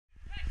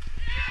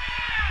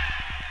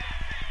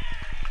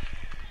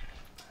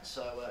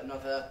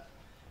another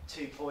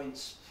 2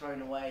 points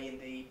thrown away in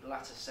the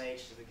latter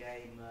stage of the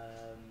game.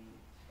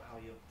 How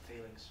are your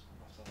feelings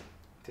after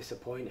that?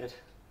 Disappointed.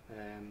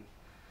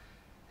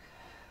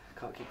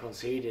 Can't keep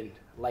conceding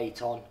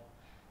late on,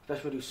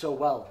 especially when we do so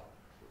well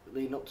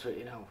leading up to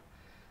it.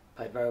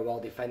 Played very well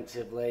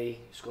defensively,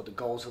 scored the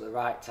goals at the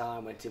right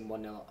time, went in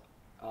 1-0 at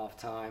half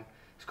time,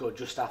 scored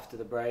just after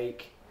the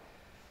break.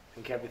 I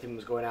think everything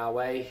was going our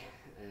way.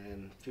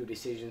 A few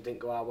decisions didn't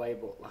go our way,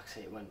 but like I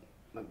say, it went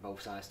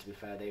both sides. To be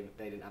fair, they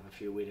didn't have a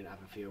few, we didn't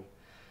have a few.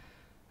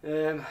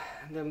 And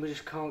then we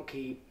just can't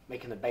keep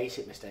making the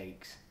basic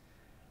mistakes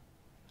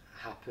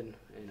happen.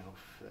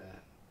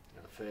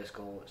 The first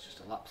goal, it's just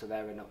a lapse of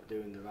error, not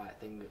doing the right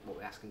thing, what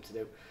we asked him to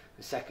do.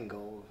 The second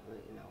goal,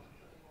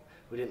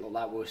 we didn't look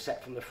like we were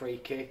set from the free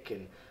kick,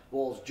 and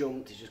Wall's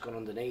jumped, he's just gone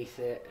underneath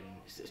it, and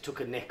it's took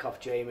a nick off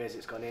Jamie as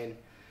it's gone in.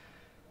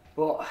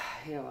 But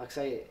like I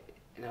say,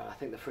 I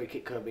think the free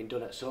kick could have been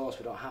done at source.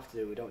 We don't have to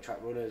do. We don't track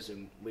runners,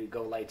 and we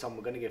go late on.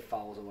 We're going to give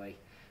fouls away.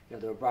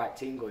 They're a bright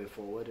team going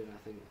forward, and I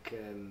think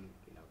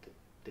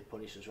they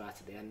punished us right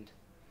at the end.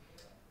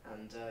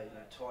 And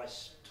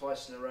twice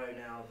in a row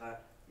now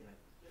that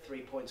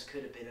 3 points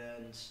could have been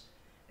earned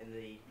in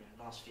the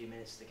last few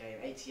minutes of the game.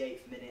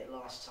 88th minute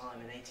last time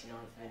and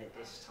 89th minute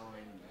this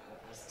time.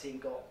 Has the team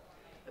got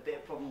a bit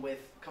of problem with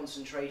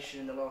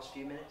concentration in the last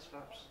few minutes,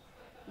 perhaps?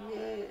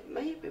 Yeah,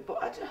 maybe,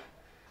 but I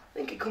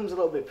think it comes a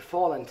little bit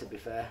before then, to be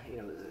fair.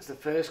 It's the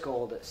first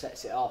goal that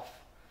sets it off.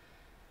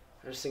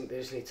 I just think they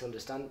just need to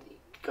understand.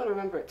 You've got to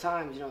remember at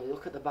times, you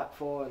look at the back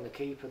four and the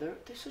keeper, they're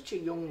such a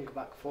young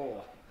back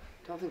four.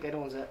 I don't think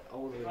anyone's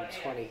older than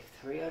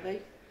 23, are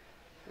they?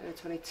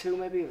 22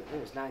 maybe? It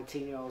was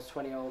 19-year-olds,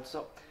 20-year-olds.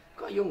 So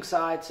got a young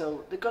side,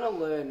 so they're going to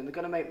learn and they're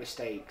going to make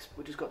mistakes.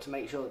 We've just got to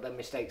make sure that them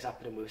mistakes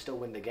happen and we still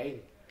win the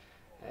game.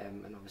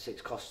 And obviously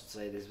it's cost to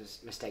say there's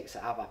mistakes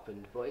that have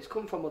happened, but it's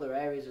come from other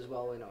areas as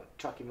well.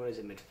 Tracking runners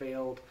in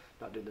midfield,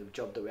 not doing the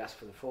job that we asked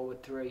for the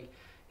forward three.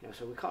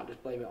 So we can't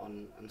just blame it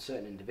on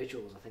certain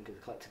individuals. I think as a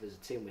collective, as a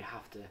team, we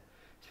have to,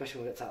 especially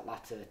when we get to that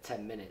latter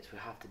 10 minutes, we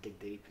have to dig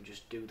deep and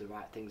just do the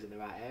right things in the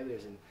right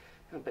areas, and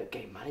a bit of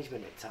game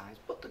management at times.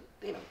 But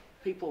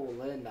people will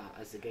learn that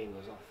as the game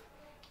goes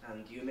off.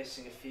 And you're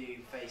missing a few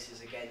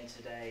faces again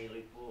today: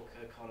 Luke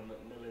Walker, Conor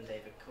McMillan,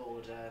 David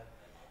Corder.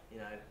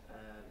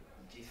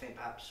 Do you think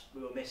perhaps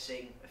we were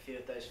missing a few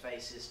of those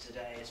faces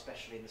today,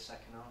 especially in the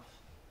second half?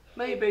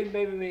 Maybe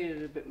we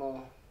needed a bit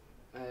more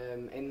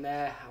in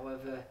there.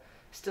 However,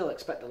 still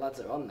expect the lads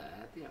that are on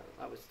there.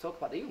 I was talk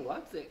about the young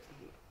lads.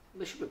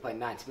 They should be playing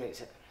 90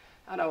 minutes.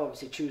 I know,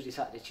 obviously Tuesday,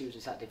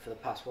 Saturday for the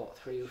past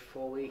 3 or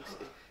 4 weeks.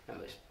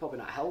 It's probably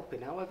not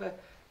helping. However,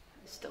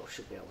 they still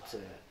should be able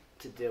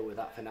to deal with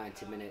that for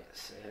 90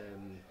 minutes.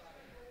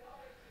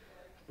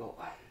 But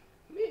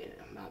yeah,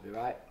 might be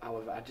right.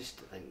 However, I just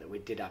think that we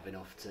did have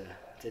enough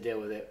to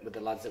deal with it with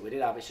the lads that we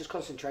did have. It's just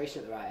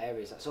concentration at the right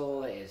areas. That's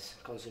all it is.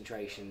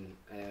 Concentration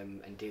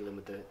and dealing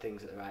with the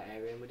things at the right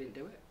area, and we didn't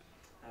do it.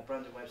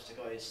 Brandon Webster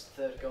got his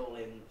third goal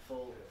in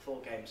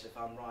four games, if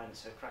I'm right.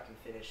 It's a cracking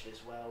finish as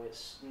well.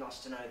 It's nice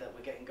to know that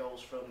we're getting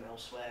goals from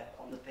elsewhere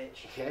on the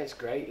pitch. Yeah, it's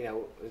great.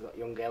 We've got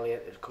young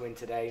Elliot that's come in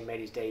today, made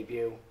his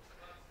debut.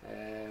 I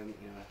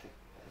think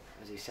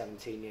as he's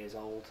 17 years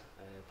old,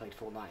 played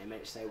full 90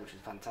 minutes today, which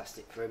was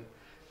fantastic for him.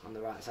 On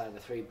the right side of the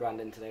three,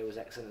 Brandon today was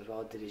excellent as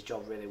well. Did his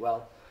job really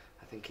well.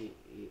 I think he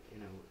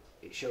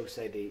it shows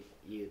their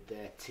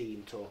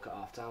team talk at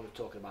half time. We're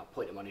talking about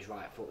putting him on his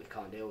right foot. He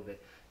can't deal with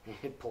it.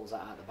 He pulls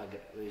that out of the bag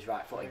with his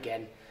right foot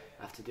again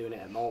after doing it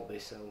at Maltby.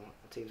 So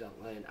the teams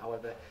haven't learned.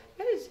 However,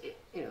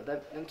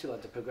 them two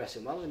lads are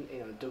progressing well,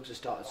 and Doug's has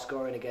started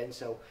scoring again.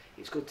 So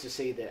it's good to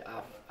see that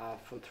our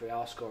front three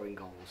are scoring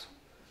goals.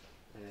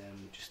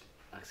 Just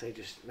like I say,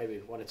 just maybe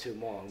 1 or 2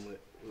 more, and we're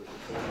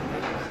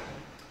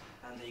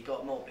And you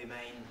got Maltby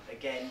Main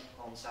again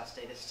on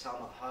Saturday, this time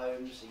at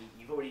home. So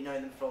you've already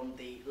known them from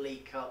the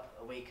League Cup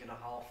a week and a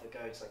half ago.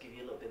 Does that give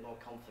you a little bit more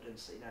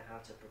confidence that you know how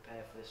to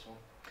prepare for this one?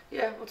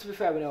 Yeah, well, to be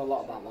fair, we know a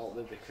lot about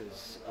Maltby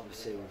because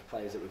obviously with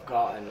players that we've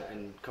got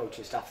and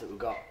coaching staff that we've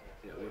got,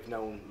 we've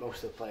known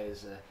most of the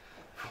players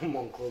from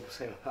one club,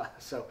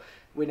 so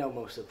we know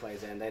most of the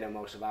players there and they know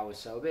most of ours.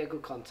 So it'll be a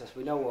good contest.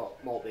 We know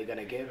what Maltby are going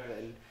to give,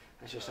 and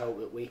let's just hope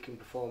that we can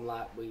perform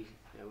like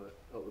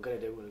what we're going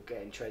to do. We're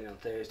getting training on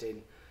Thursday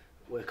and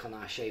work on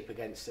our shape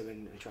against them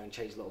and try and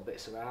change little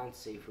bits around to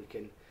see if we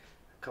can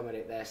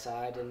accommodate their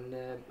side. And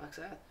like I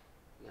said,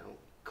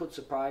 could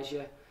surprise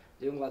you.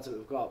 The young lads that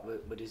we've got,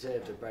 we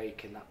deserved a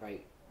break, and that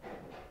break,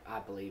 I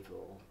believe,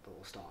 will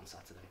start on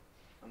Saturday.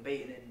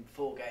 Unbeaten in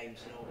 4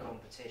 games in all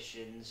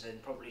competitions,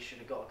 and probably should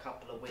have got a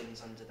couple of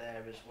wins under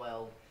there as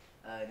well.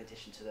 In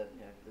addition to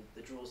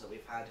the draws that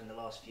we've had in the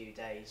last few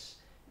days,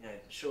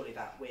 surely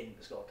that win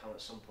has got to come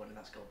at some point, and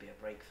that's got to be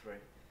a breakthrough.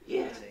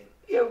 Yeah,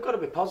 we've got to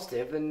be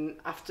positive, and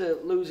after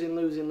losing,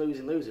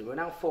 we're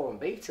now 4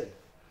 unbeaten.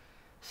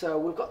 So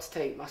we've got to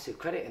take massive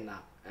credit in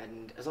that.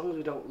 And as long as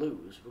we don't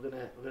lose, we're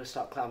gonna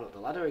start climbing up the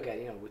ladder again.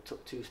 We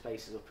took 2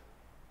 spaces up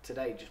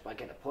today just by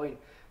getting a point.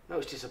 No,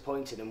 it's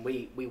disappointing, and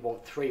we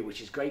want 3, which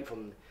is great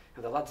from.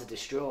 And the lads are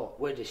distraught.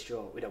 We're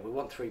distraught. We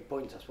want 3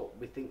 points. That's what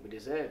we think we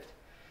deserved.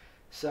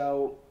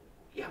 So,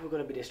 yeah, we're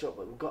going to be distraught,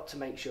 but we've got to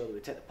make sure that we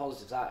take the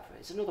positives out of it.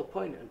 It's another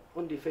point, and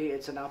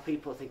undefeated. So now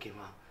people are thinking,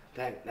 well,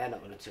 they're not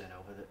going to turn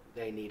over. That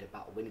they need a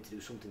battle. We need to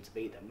do something to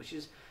beat them, which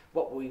is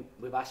what we've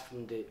asked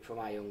from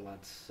our young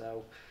lads.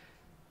 So,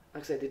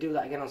 like I said, they do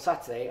that again on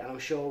Saturday, and I'm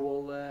sure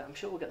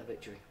we'll get the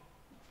victory.